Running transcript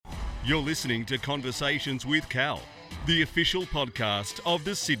You're listening to Conversations with Cal, the official podcast of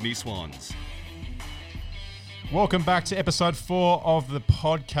the Sydney Swans. Welcome back to episode 4 of the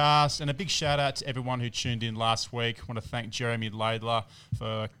podcast, and a big shout out to everyone who tuned in last week. I want to thank Jeremy Laidler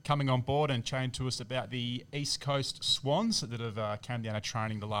for coming on board and chatting to us about the East Coast Swans that have came down to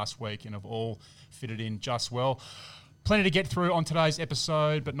training the last week and have all fitted in just well. Plenty to get through on today's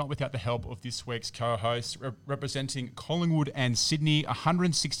episode, but not without the help of this week's co-host, representing Collingwood and Sydney,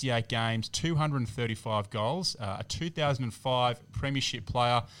 168 games, 235 goals, a 2005 Premiership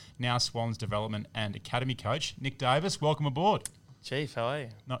player, now Swans development and academy coach, Nick Davis. Welcome aboard. Chief, how are you?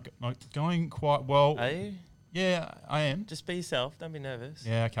 Not going quite well. Are you? Yeah, I am. Just be yourself. Don't be nervous.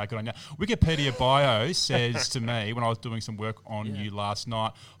 Yeah, okay, good on you. Wikipedia bio says to me, when I was doing some work on you last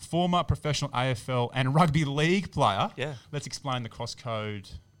night, former professional AFL and rugby league player. Yeah. Let's explain the cross-code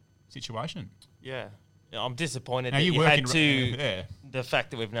situation. Yeah. I'm disappointed Now that you you work had in- to, yeah. the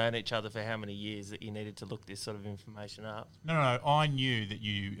fact that we've known each other for how many years, that you needed to look this sort of information up. No, I knew that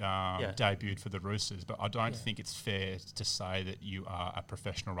you debuted for the Roosters, but I don't think it's fair to say that you are a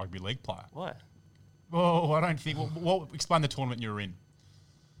professional rugby league player. Why? Well, I don't think... Well, explain the tournament you were in.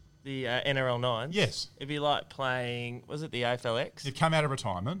 The NRL 9s? Yes. It'd be like playing, was it the AFLX? You've come out of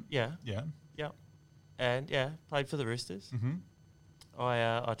retirement. Yeah. Yeah. Yep. And, played for the Roosters. Mm-hmm.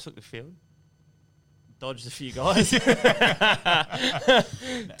 I took the field. Dodged a few guys.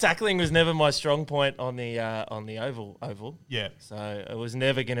 Tackling was never my strong point on the oval. Yeah. So it was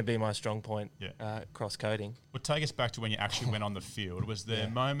never going to be my strong point. Yeah. Cross-coding. Well, take us back to when you actually went on the field. Was there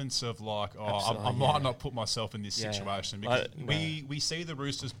moments of like, Absolutely, I might not put myself in this Yeah. situation? Because we see the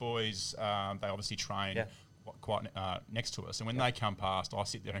Roosters boys, they obviously train quite next to us. And when they come past, I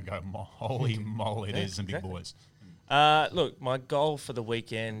sit there and go, holy moly, there's some big boys. Look, my goal for the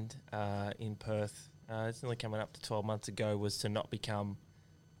weekend in Perth, it's only coming up to 12 months ago, was to not become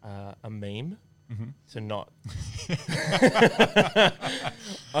a meme. Mm-hmm. To not.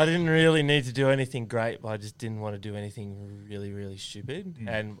 I didn't really need to do anything great, but I just didn't want to do anything really, really stupid.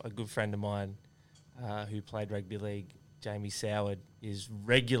 And a good friend of mine who played rugby league, Jamie Soward, is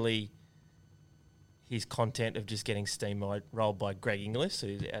regularly his content of just getting steamrolled by Greg Inglis,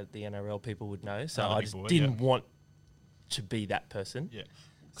 who at the NRL people would know. So I just didn't want to be that person. Yeah.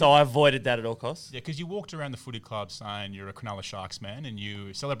 So I avoided that at all costs. Yeah, because you walked around the footy club saying you're a Cronulla Sharks man and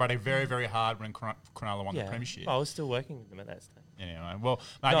you celebrated very, very hard when Cronulla won the premiership. I was still working with them at that stage. Anyway, well,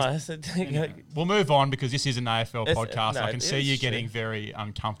 mate, we'll move on because this is an AFL podcast. I can see you getting very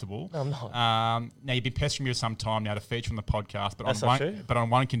uncomfortable. No, I'm not. Now, you've been pestering me for some time now to feature on the podcast, That's not true. But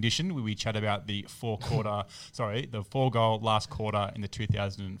on one condition, we chat about the four goal last quarter in the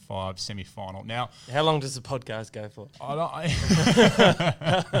 2005 semi-final. Now, how long does the podcast go for?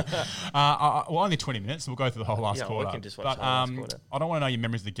 Only 20 minutes. We'll go through the whole last quarter. We can just watch the whole last quarter. I don't want to know your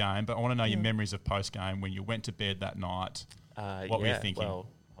memories of the game, but I want to know your memories of post-game when you went to bed that night. What were you thinking? Well,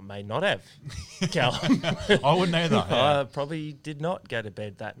 I may not have, Callum. I wouldn't either. I probably did not go to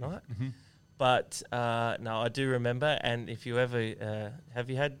bed that night. Mm-hmm. But, no, I do remember. And if you ever... have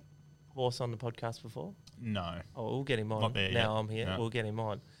you had Horse on the podcast before? No. Oh, we'll get him on. Not there now yet. I'm here. No. We'll get him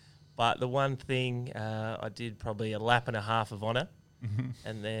on. But the one thing, I did probably a lap and a half of honour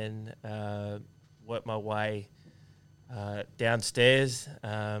and then worked my way downstairs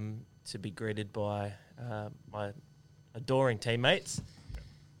to be greeted by my adoring teammates.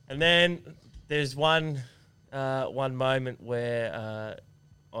 And then there's one moment where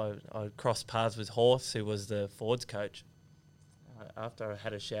I crossed paths with Horse, who was the Fords coach, after I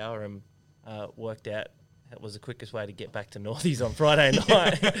had a shower and worked out it was the quickest way to get back to Northies on Friday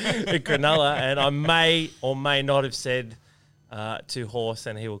night at Cronulla. And I may or may not have said to Horse,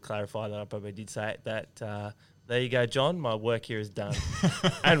 and he will clarify that I probably did say it, that there you go, John, my work here is done,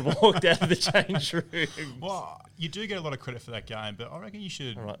 and walked out of the change room. Well, you do get a lot of credit for that game, but I reckon you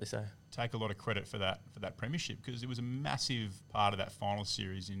should take a lot of credit for that premiership, because it was a massive part of that final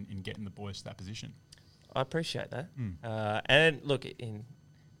series in getting the boys to that position. I appreciate that. And look, in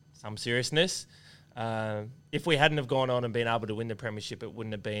some seriousness, if we hadn't have gone on and been able to win the premiership, it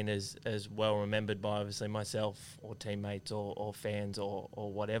wouldn't have been as well remembered by obviously myself or teammates or fans or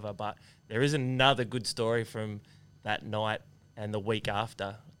whatever. But there is another good story from that night and the week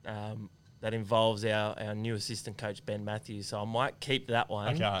after that involves our new assistant coach, Ben Matthews. So I might keep that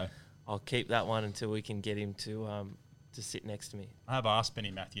one. Okay. I'll keep that one until we can get him to sit next to me. I have asked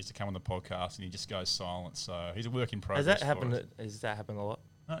Benny Matthews to come on the podcast and he just goes silent. So he's a work in progress. Has that happened a lot?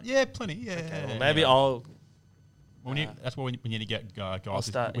 Yeah, plenty. Yeah. Okay, well, maybe I'll Well, that's why we need to get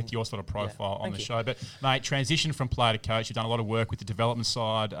guys with your sort of profile on the you. show. But, mate, transition from player to coach. You've done a lot of work with the development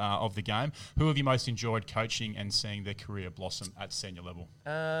side of the game. Who have you most enjoyed coaching and seeing their career blossom at senior level?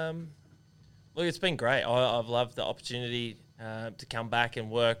 Look, it's been great. I've loved the opportunity to come back and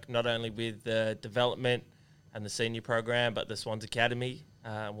work not only with the development and the senior program, but the Swans Academy.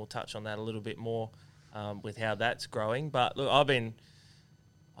 And we'll touch on that a little bit more with how that's growing. But, look,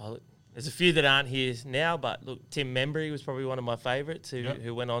 there's a few that aren't here now, but look, Tim Membry was probably one of my favourites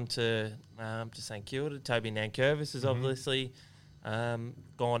who went on to St Kilda. Toby Nankervis has obviously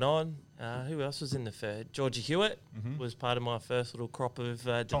gone on. Who else was in the third? Georgia Hewitt was part of my first little crop of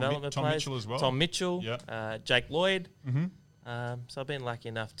development Tom players. Mitchell as well. Tom Mitchell, Jake Lloyd. So I've been lucky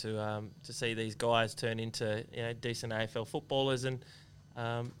enough to see these guys turn into decent AFL footballers, and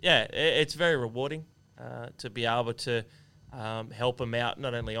it's very rewarding to be able to help them out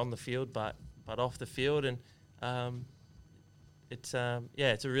not only on the field but off the field, and it's a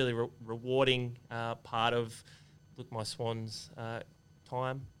really rewarding part of my Swans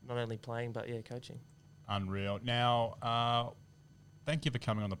time, not only playing but coaching. Unreal. Now, thank you for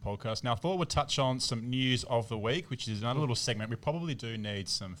coming on the podcast. Now, I thought we'd touch on some news of the week, which is another little segment. We probably do need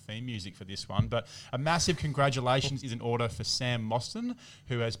some theme music for this one, but a massive congratulations is in order for Sam Mostyn,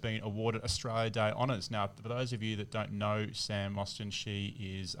 who has been awarded Australia Day honours. Now, for those of you that don't know Sam Mostyn, she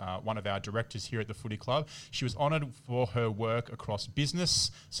is one of our directors here at the Footy Club. She was honoured for her work across business,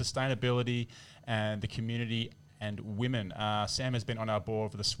 sustainability, and the community and women. Sam has been on our board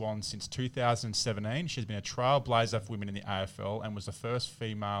for the Swans since 2017. She's been a trailblazer for women in the AFL and was the first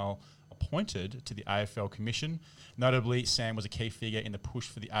female appointed to the AFL Commission. Notably, Sam was a key figure in the push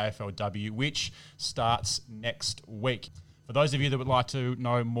for the AFLW, which starts next week. For those of you that would like to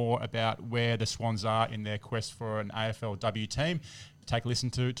know more about where the Swans are in their quest for an AFLW team, take a listen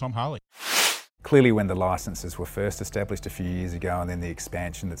to Tom Harley. Clearly, when the licences were first established a few years ago and then the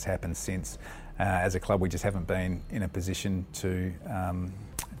expansion that's happened since, as a club we just haven't been in a position to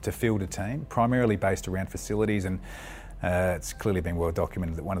field a team, primarily based around facilities, and it's clearly been well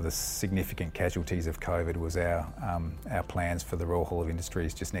documented that one of the significant casualties of COVID was our plans for the Royal Hall of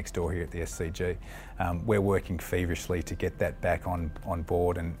Industries just next door here at the SCG. We're working feverishly to get that back on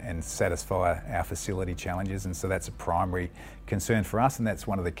board and satisfy our facility challenges, and so that's a primary concern for us, and that's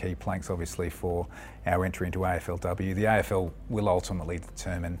one of the key planks obviously for our entry into AFLW. The AFL will ultimately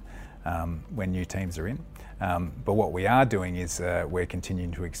determine when new teams are in, but what we are doing is we're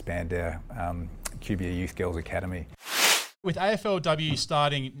continuing to expand our QBE Youth Girls Academy. With AFLW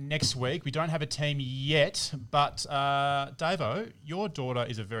starting next week, we don't have a team yet, but Davo, your daughter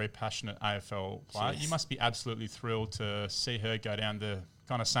is a very passionate AFL player. You must be absolutely thrilled to see her go down the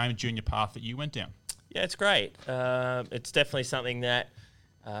kind of same junior path that you went down. Yeah, it's great. It's definitely something that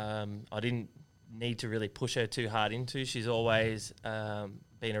I didn't need to really push her too hard into. She's always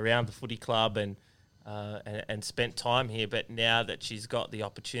been around the footy club and spent time here, but now that she's got the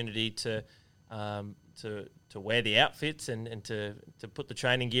opportunity to wear the outfits and to put the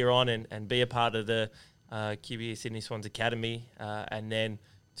training gear on and be a part of the QBE Sydney Swans Academy, and then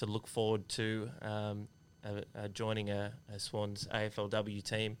to look forward to joining a Swans AFLW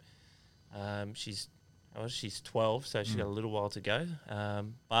team. She's 12, so she's got a little while to go.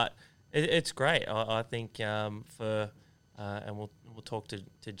 But it's great. I think and we'll talk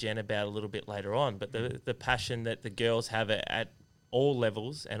to Jen about a little bit later on, but the passion that the girls have at all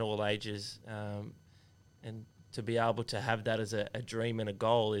levels and all ages, and to be able to have that as a dream and a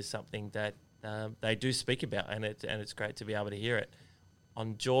goal is something that they do speak about, and it's great to be able to hear it.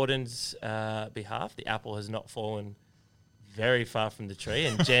 On Jordan's behalf, the apple has not fallen very far from the tree,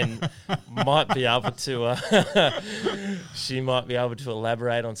 and Jen might be able to she might be able to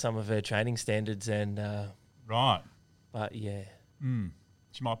elaborate on some of her training standards and right. But yeah.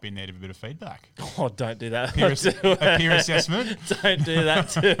 She might be in need of a bit of feedback. Oh, don't do that. A peer assessment? Don't do that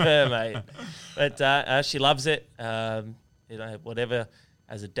to her, mate. But she loves it. Whatever,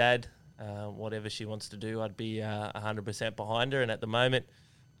 as a dad, whatever she wants to do, I'd be 100% behind her. And at the moment,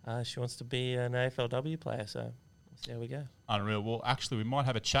 she wants to be an AFLW player. So we'll see how we go. Unreal. Well, actually, we might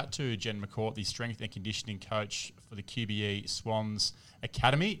have a chat to Jen McCourt, the strength and conditioning coach for the QBE Swans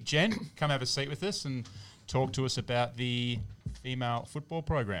Academy. Jen, come have a seat with us and talk to us about the female football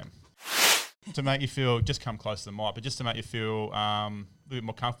program. To make you feel, just come close to the mic, but just to make you feel a little bit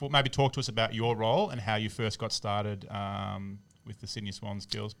more comfortable, maybe talk to us about your role and how you first got started with the Sydney Swans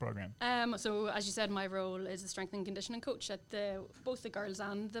girls program. So as you said, my role is a strength and conditioning coach at both the girls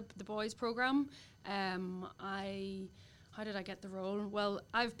and the boys program. I how did I get the role? Well,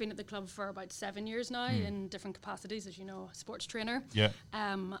 I've been at the club for about 7 years now in different capacities, as you know, sports trainer. Yeah.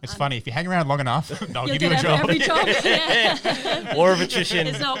 It's funny, if you hang around long enough, they'll you'll give you a get job. every job. Yeah. War of attrition.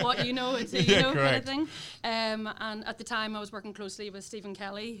 It's not what you know, it's who you know kind of correct. thing. And at the time, I was working closely with Stephen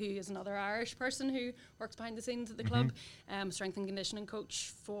Kelly, who is another Irish person who works behind the scenes at the club, strength and conditioning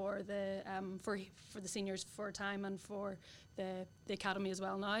coach for the seniors for a time and for the academy as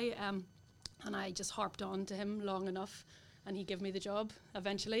well now. And I just harped on to him long enough, and he gave me the job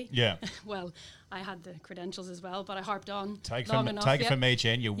eventually. Yeah. Well, I had the credentials as well, but I harped on Take long enough. it from me,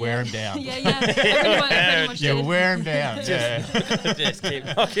 Jen. You wear him down. Yeah. Pretty much You did. wear him down. Just keep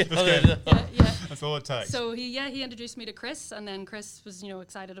knocking. Yeah. That's all it takes. So he introduced me to Chris, and then Chris was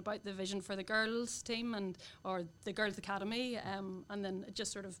excited about the vision for the girls team or the girls academy, and then it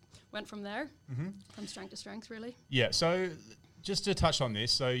just sort of went from there, from strength to strength, really. Yeah, so just to touch on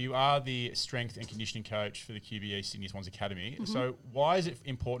this, so you are the strength and conditioning coach for the QBE Sydney Swans Academy. So why is it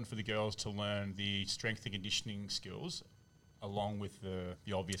important for the girls to learn the strength and conditioning skills along with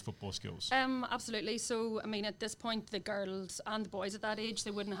the obvious football skills? Absolutely. So, I mean, at this point, the girls and the boys at that age,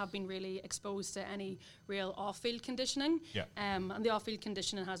 they wouldn't have been really exposed to any real off-field conditioning. Yeah. And the off-field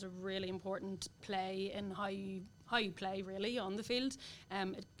conditioning has a really important play in how you play, really, on the field.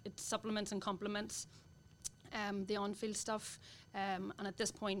 It supplements and complements the on-field stuff. And at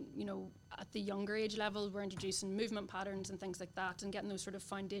this point, at the younger age level, we're introducing movement patterns and things like that and getting those sort of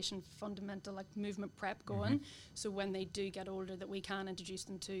fundamental like movement prep going. So when they do get older, that we can introduce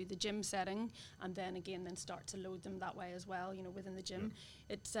them to the gym setting and then start to load them that way as well, within the gym.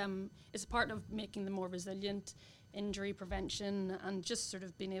 It's a part of making them more resilient, injury prevention, and just sort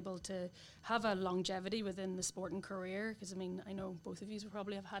of being able to have a longevity within the sporting career. Because I know both of you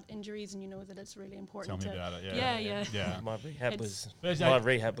probably have had injuries, and you know that it's really important. Tell me about it. Yeah. My rehab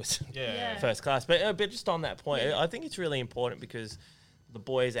was Yeah. first class. But just on that point, I think it's really important because the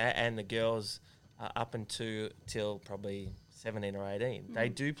boys and the girls up till probably 17 or 18, they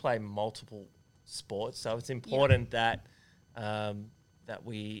do play multiple sports. So it's important that that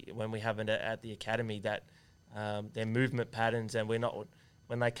when we have it at the academy that their movement patterns, and we're not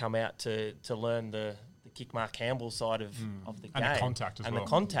when they come out to learn the kick mark handball side of the game And the contact as well. and the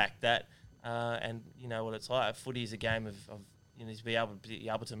contact that and what it's like. Footy is a game of to be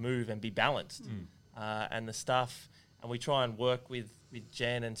able to move and be balanced, and the stuff. And we try and work with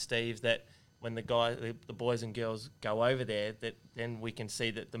Jen and Steve that when the boys and girls go over there, that then we can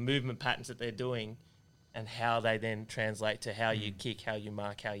see that the movement patterns that they're doing and how they then translate to how you kick, how you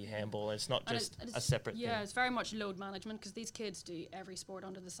mark, how you handball. It's not just a separate thing. Yeah, it's very much load management because these kids do every sport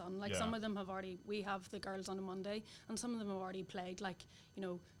under the sun. Like some of them we have the girls on a Monday, and some of them have already played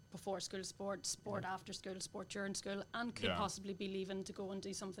before school sport after school, sport during school, and could possibly be leaving to go and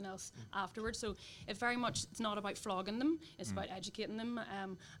do something else afterwards. So it's not about flogging them, it's about educating them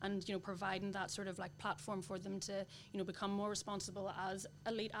and providing that sort of like platform for them to become more responsible as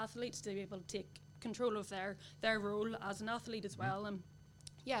elite athletes, to be able to take control of their role as an athlete as well. And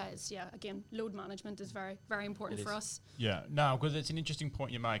again, load management is very, very important for us. Yeah, no, because it's an interesting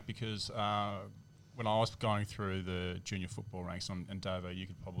point you make because when I was going through the junior football ranks, and Davo, you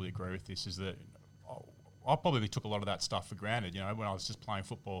could probably agree with this, is that I probably took a lot of that stuff for granted, when I was just playing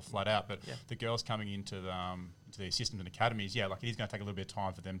football flat out. But the girls coming into the systems and academies, it is going to take a little bit of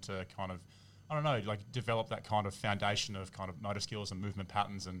time for them to kind of, develop that kind of foundation of kind of motor skills and movement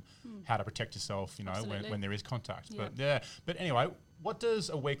patterns and how to protect yourself, when there is contact. Yeah. But anyway, what does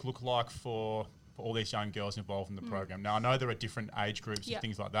a week look like for all these young girls involved in the program? Now, I know there are different age groups and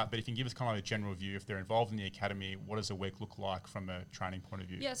things like that, but if you can give us kind of a general view, if they're involved in the academy, what does a week look like from a training point of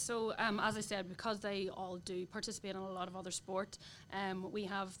view? Yeah, so as I said, because they all do participate in a lot of other sport, we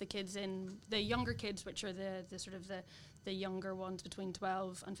have the kids in the younger kids, which are the sort of the younger ones between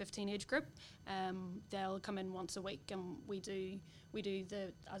 12 and 15 age group. They'll come in once a week, and we do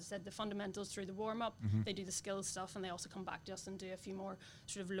the, as I said, the fundamentals through the warm up. They do the skills stuff, and they also come back to us and do a few more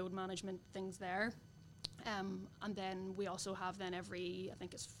sort of load management things there. And then we also have every, I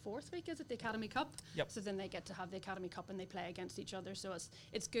think it's fourth week, is it, the Academy Cup? Yep. So then they get to have the Academy Cup and they play against each other. So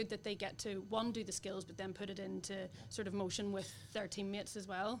it's good that they get to, do the skills, but then put it into sort of motion with their teammates as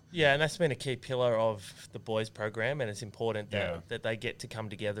well. Yeah, and that's been a key pillar of the boys program, and it's important that they get to come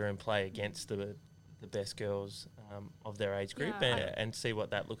together and play against the best girls of their age group and see what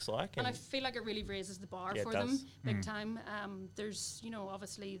that looks like. And I feel like it really raises the bar Yeah, for it them does. big time. There's,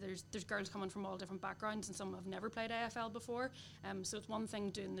 obviously there's girls coming from all different backgrounds and some have never played AFL before. So it's one thing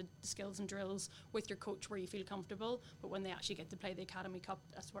doing the skills and drills with your coach where you feel comfortable, but when they actually get to play the Academy Cup,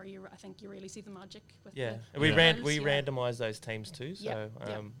 that's where I think you really see the magic. With Yeah, the we girls, randomised those teams too. So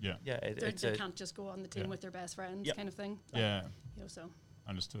they can't just go on the team with their best friends, kind of thing. Yeah. So.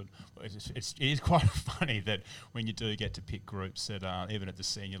 Understood. Well, it is quite funny that when you do get to pick groups that even at the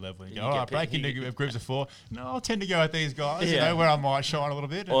senior level, and you go, all right, break into groups of 4. No, I'll tend to go with these guys, where I might shine a little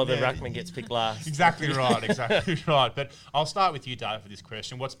bit. Or the ruckman gets picked last. Exactly right. But I'll start with you, Dave, for this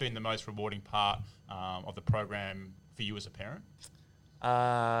question. What's been the most rewarding part of the program for you as a parent?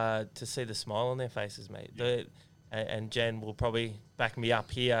 To see the smile on their faces, mate. And Jen will probably back me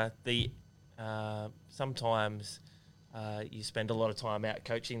up here. Sometimes you spend a lot of time out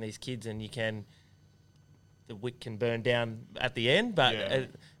coaching these kids, and the wick can burn down at the end. But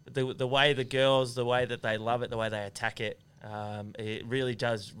the way the girls, the way that they love it, the way they attack it, it really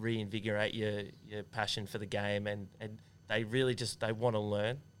does reinvigorate your passion for the game, and they really they want to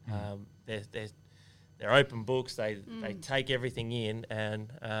learn. They're open books. They take everything in,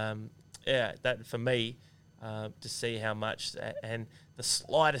 and that for me, to see how much and the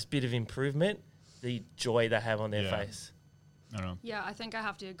slightest bit of improvement, the joy they have on their face. Yeah, I think I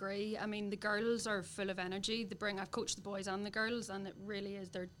have to agree. I mean, the girls are full of energy. I've coached the boys and the girls, and it really is.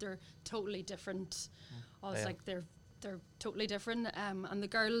 They're totally different. They're totally different. And the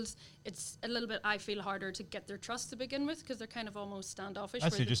girls, it's a little bit, I feel, harder to get their trust to begin with because they're kind of almost standoffish.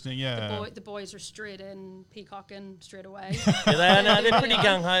 That's interesting, The boys are straight in, peacocking straight away. They're pretty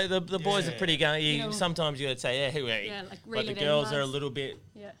gung-ho. The boys are pretty gung-ho. Sometimes you would say, who are you? Yeah, like but the girls are a little bit...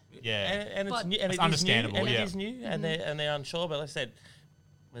 And it's new, and it's understandable, it is new, and they're unsure. But like I said,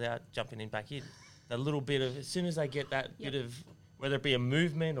 without jumping in back in, the little bit of, as soon as they get that bit of, whether it be a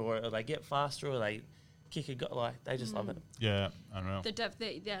movement or they get faster or they kick a goal, they just love it. Yeah, I don't know.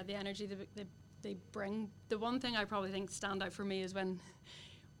 The energy they bring. The one thing I probably think stand out for me is when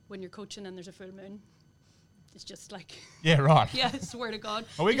you're coaching and there's a full moon. It's just like... Yeah, right. Yeah, I swear to God.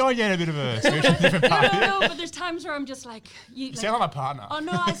 Are we going down a bit of a different part? No, but there's times where I'm just like... You sound like my partner. Oh,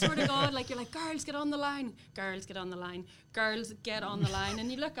 no, I swear to God. You're like, girls, get on the line. Girls, get on the line. Girls, get on the line.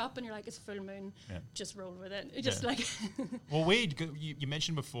 And you look up and you're like, it's full moon. Yeah. Just roll with it. Just like... Well, you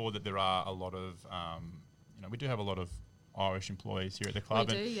mentioned before that there are a lot of... we do have a lot of Irish employees here at the club.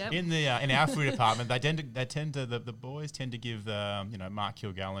 We do, yep. In our food department, the boys tend to give Mark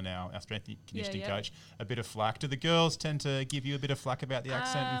Kilgallen, our strength and conditioning coach, a bit of flack. Do the girls tend to give you a bit of flack about the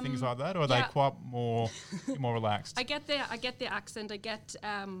accent and things like that, or are they quite more relaxed? I get the accent. I get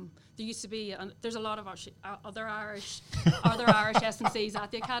there used to be there's a lot of other Irish S&Cs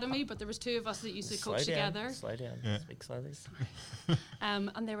at the academy, but there was 2 of us that used to coach together. Slow down. Speak slowly.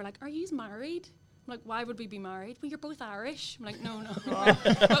 And they were like, "Are you married?" I'm like, why would we be married? Well, you're both Irish. I'm like, no.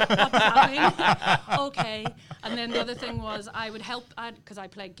 What's happening? Okay. And then the other thing was I would help, because I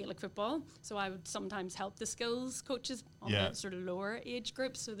played Gaelic football, so I would sometimes help the skills coaches on the sort of lower age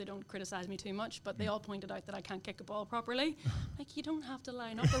groups so they don't criticise me too much, but they all pointed out that I can't kick a ball properly. Like, you don't have to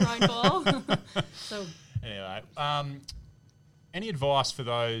line up a round ball. So anyway, any advice for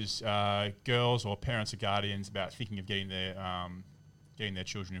those girls or parents or guardians about thinking of getting their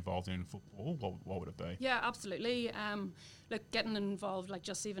children involved in football? What would it be? Yeah, absolutely. Getting involved,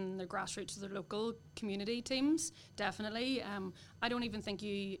 just even in the grassroots of the local community teams, definitely. I don't even think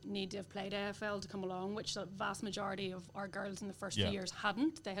you need to have played AFL to come along, which the vast majority of our girls in the first few years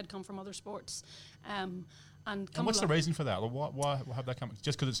hadn't. They had come from other sports. And what's the reason for that? Why have they come?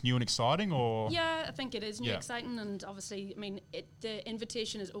 Just because it's new and exciting, or? Yeah, I think it is new and exciting, and obviously, I mean, the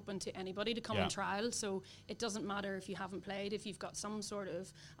invitation is open to anybody to come and trial. So it doesn't matter if you haven't played, if you've got some sort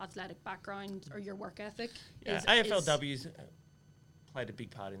of athletic background or your work ethic. Yeah, AFLW's played a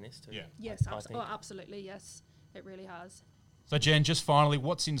big part in this too. Yeah. Yes, absolutely. Yes, it really has. So Jen, just finally,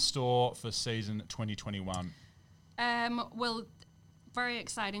 what's in store for season 2021? Well, very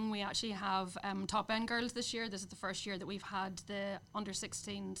exciting. We actually have top end girls this year. This is the first year that we've had the under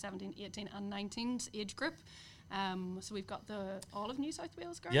 16, 17, 18 and 19 age group. So we've got all of New South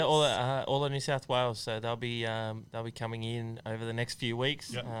Wales girls. Yeah, all of New South Wales. So they'll be coming in over the next few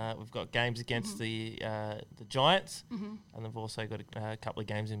weeks. Yep. We've got games against the Giants, and they've also got a couple of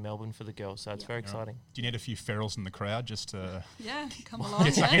games in Melbourne for the girls. So it's very exciting. Do you need a few ferals in the crowd just to? Yeah, come along.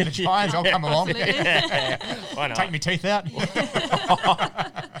 Get stuck in the Giants. I'll come along. Why not? Take me teeth out.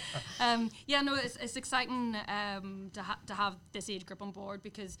 No, it's exciting to have this age group on board,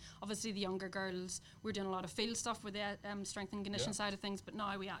 because obviously the younger girls, we're doing a lot of field stuff with the strength and conditioning side of things, but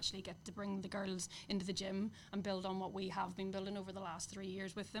now we actually get to bring the girls into the gym and build on what we have been building over the last 3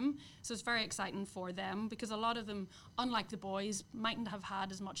 years with them. So it's very exciting for them, because a lot of them, unlike the boys, mightn't have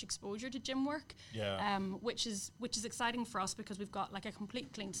had as much exposure to gym work, which is exciting for us, because we've got like a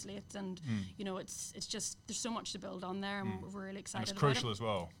complete clean slate, and it's just, there's so much to build on there, and we're really excited. And it's about crucial it as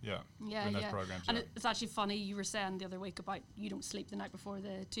well, in those programs. And it's actually funny, you were saying the other week about you don't sleep the night before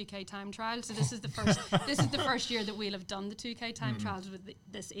the 2K time trial. So this is the first year that we'll have done the 2K time trials with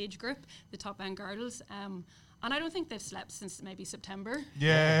this age group, the top end girls. And I don't think they've slept since maybe September.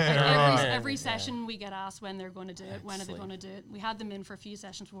 Every session we get asked when they're going to do it, when are they going to do it. We had them in for a few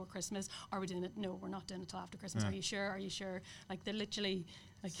sessions before Christmas. Are we doing it? No, we're not doing it till after Christmas. Are you sure? Are you sure? Like, they're literally...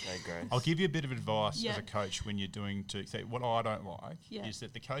 Like, so great. I'll give you a bit of advice as a coach when you're doing what I don't like is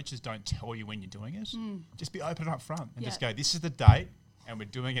that the coaches don't tell you when you're doing it. Just be open up front and just go, this is the date and we're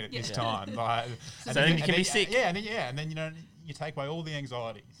doing it at this time. Like, so then you can be sick. And then you take away all the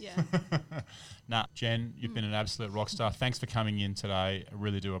anxieties. Nah, Jen, you've been an absolute rock star. Thanks for coming in today. I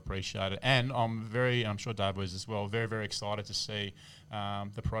really do appreciate it. And I'm sure Dave was as well, very, very excited to see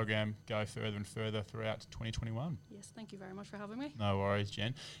the program go further and further throughout 2021. Yes, thank you very much for having me. No worries,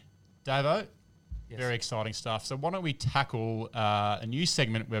 Jen. Davo, very exciting stuff. So why don't we tackle a new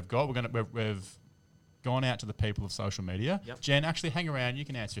segment we've got? We've gone out to the people of social media. Jen, actually hang around. You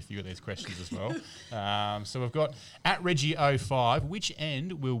can answer a few of these questions as well. So we've got at Reggie05, which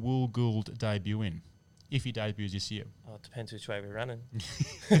end will Wool Gould debut in? If he debuts this year. Oh, it depends which way we're running.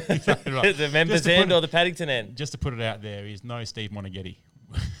 The members end or the Paddington end? Just to put it out there, he's no Steve Monaghetti.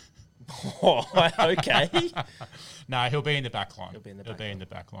 Okay. No, he'll be in the back line. He'll be in the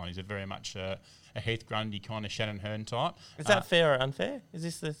back line. He's a very much a Heath Grundy kind of Shannon Hearn type. Is that fair or unfair? Is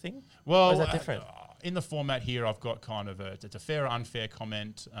this the thing? Well, or is that different? In the format here, I've got kind of it's a fair or unfair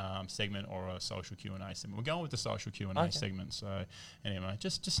comment segment or a social Q&A segment. We're going with the social Q&A segment. So anyway,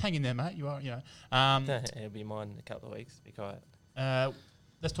 just hang in there, mate. You are, it'll be mine in a couple of weeks. Be quiet.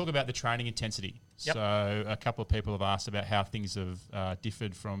 Let's talk about the training intensity. So a couple of people have asked about how things have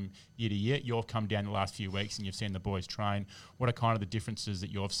differed from year to year. You've come down the last few weeks and you've seen the boys train. What are kind of the differences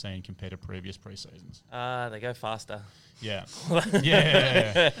that you've seen compared to previous pre-seasons? They go faster. Yeah. Well,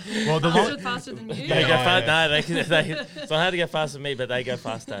 faster than you. They go fast. No, it's not hard to go faster than me, but they go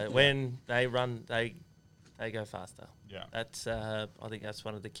faster. When they run, they go faster. Yeah. That's I think that's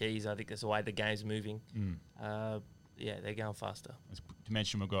one of the keys. I think that's the way the game's moving. They're going faster. To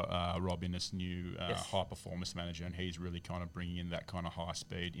mention, we've got Rob in this new high performance manager, and he's really kind of bringing in that kind of high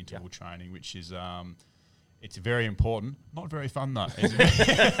speed interval training, which is it's very important. Not very fun though. It's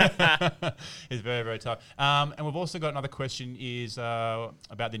very, very tough. And we've also got another question is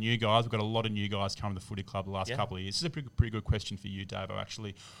about the new guys. We've got a lot of new guys coming to the footy club the last couple of years. This is a pretty good question for you, Davo,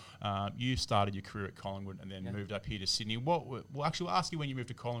 actually. You started your career at Collingwood and then moved up here to Sydney. We'll ask you when you moved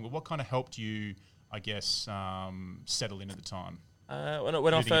to Collingwood, what kind of helped you, I guess, settle in at the time?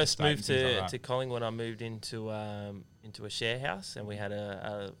 When I first moved to Collingwood, I moved into a share house, and we had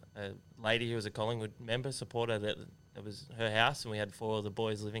a lady who was a Collingwood member supporter that it was her house, and we had 4 of the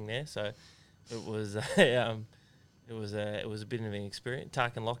boys living there. So it was a bit of an experience.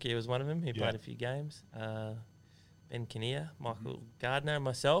 Tarkin Lockyer was one of them. He played a few games. Ben Kinnear, Michael Gardner, and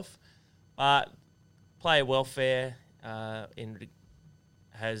myself. But player welfare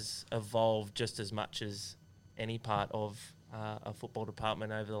has evolved just as much as any part of a football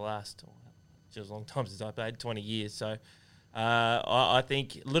department over the last, it was a long time since I played, 20 years. So I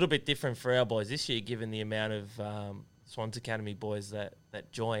think a little bit different for our boys this year, given the amount of Swans Academy boys that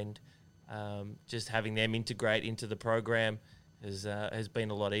joined. Just having them integrate into the program has been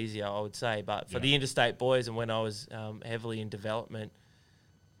a lot easier, I would say. But for the interstate boys, and when I was heavily in development,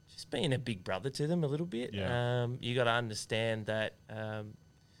 just being a big brother to them a little bit. You got to understand that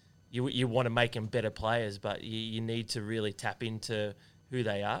you want to make them better players, but you need to really tap into who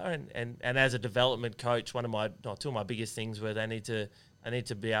they are. And as a development coach, two of my biggest things were they need to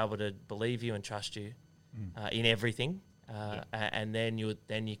be able to believe you and trust you in everything, and then you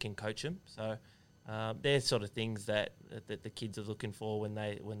can coach them. So they're sort of things that the kids are looking for when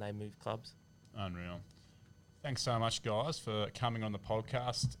they move clubs. Unreal. Thanks so much, guys, for coming on the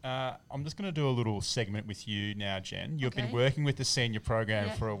podcast. I'm just going to do a little segment with you now, Jen. You've been working with the senior program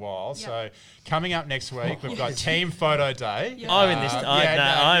for a while. So coming up next week, we've got Team Photo Day. I'm in this.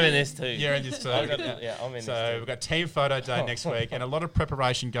 I'm in this too. You're in this too. I'm in this too. So we've got Team Photo Day next week, and a lot of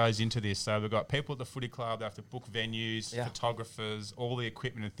preparation goes into this. So we've got people at the footy club that have to book venues, photographers, all the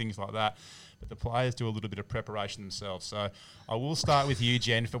equipment and things like that. but the players do a little bit of preparation themselves. So I will start with you,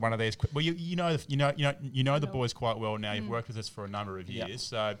 Jen, for one of these. Well, you know the boys quite well now. You've worked with us for a number of years. Yep.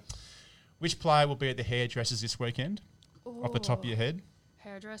 So, which player will be at the hairdressers this weekend? Off the top of your head?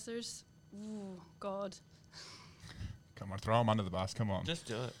 Hairdressers. Ooh, God. Come on, throw them under the bus. Come on. Just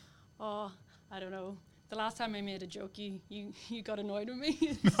do it. Oh, I don't know. The last time I made a joke, you got annoyed with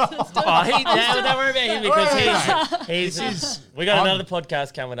me. Oh, don't worry about him because he's we got I'm- another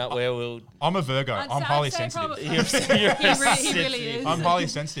podcast coming up where we'll. I'm a Virgo. I'm highly sensitive. He really is. I'm highly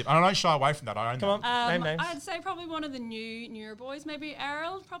sensitive. And I don't shy away from that. I own Come that. on, name names. I'd say probably one of the newer boys, maybe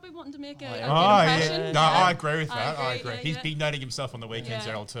Errol, probably wanting to make a good Oh, impression. yeah. No, I agree with that. I agree. yeah, He's yeah. big noting himself on the weekends,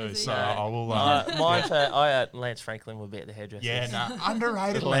 Yeah, Errol, too. is he? So Yeah. I will. Mine for Lance Franklin will be at the hairdressers. Yeah, no,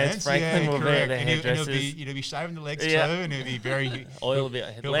 underrated Lance Lance. Franklin Yeah, will be correct. at the And he'll hairdressers. be shaving the legs Yeah. too, and he'll be very. Oil will be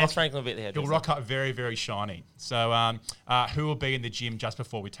He'll Lance rock- Franklin will be at the hairdressers. He'll rock up very, very shiny. So, who will be in the gym just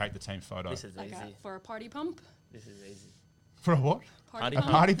before we take the team photo? This is Like easy. for a party pump. This is easy. For a what? Party A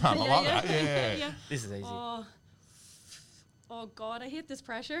party pump. I love that. Yeah. Yeah. This is easy. Oh God, I hate this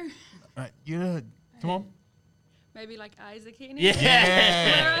pressure. Yeah. Come on. Maybe like Isaac Heaney.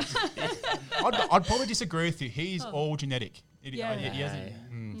 Yeah. I'd probably disagree with you. He's all genetic. Yeah. He hasn't-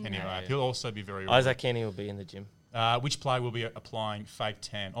 Anyway, he'll also be very. Isaac Kenny will be in the gym. Which player will be applying fake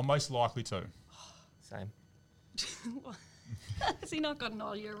tan, or most likely to? Same. Has he not got an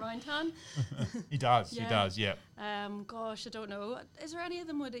all year round tan? He does. Yeah. He does. Yeah. Gosh, I don't know. Is there any of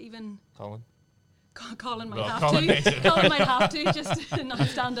them would even Colin. Colin might Well, have Colin needs to. it. Colin might have to just to not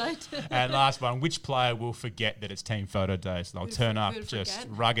stand out. And last one, which player will forget that it's team photo day? So they'll turn up who'll just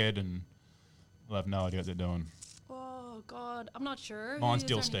forget? rugged and will have no idea what they're doing. Oh God, I'm not sure. Mine's Is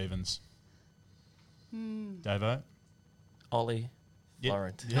Dill there any- Stevens. Davo? Ollie. Yeah.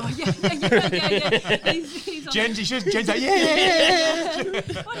 Florent. Oh yeah. He's on Jen's like, yeah.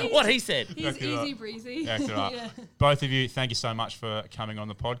 What he said. He's Exactly right. easy breezy. That's all right. Yeah. Both of you, thank you so much for coming on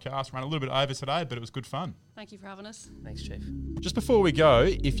the podcast. Ran a little bit over today, but it was good fun. Thank you for having us. Thanks, Chief. Just before we go,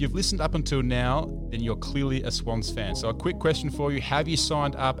 if you've listened up until now, then you're clearly a Swans fan. So a quick question for you. Have you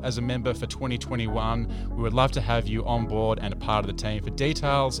signed up as a member for 2021? We would love to have you on board and a part of the team. For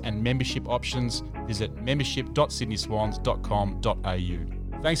details and membership options, visit membership.sydneyswans.com.au.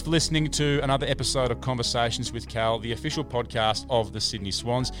 Thanks for listening to another episode of Conversations with Cal, the official podcast of the Sydney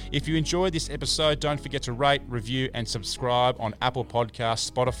Swans. If you enjoyed this episode, don't forget to rate, review and subscribe on Apple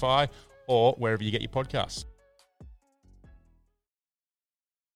Podcasts, Spotify, or wherever you get your podcasts.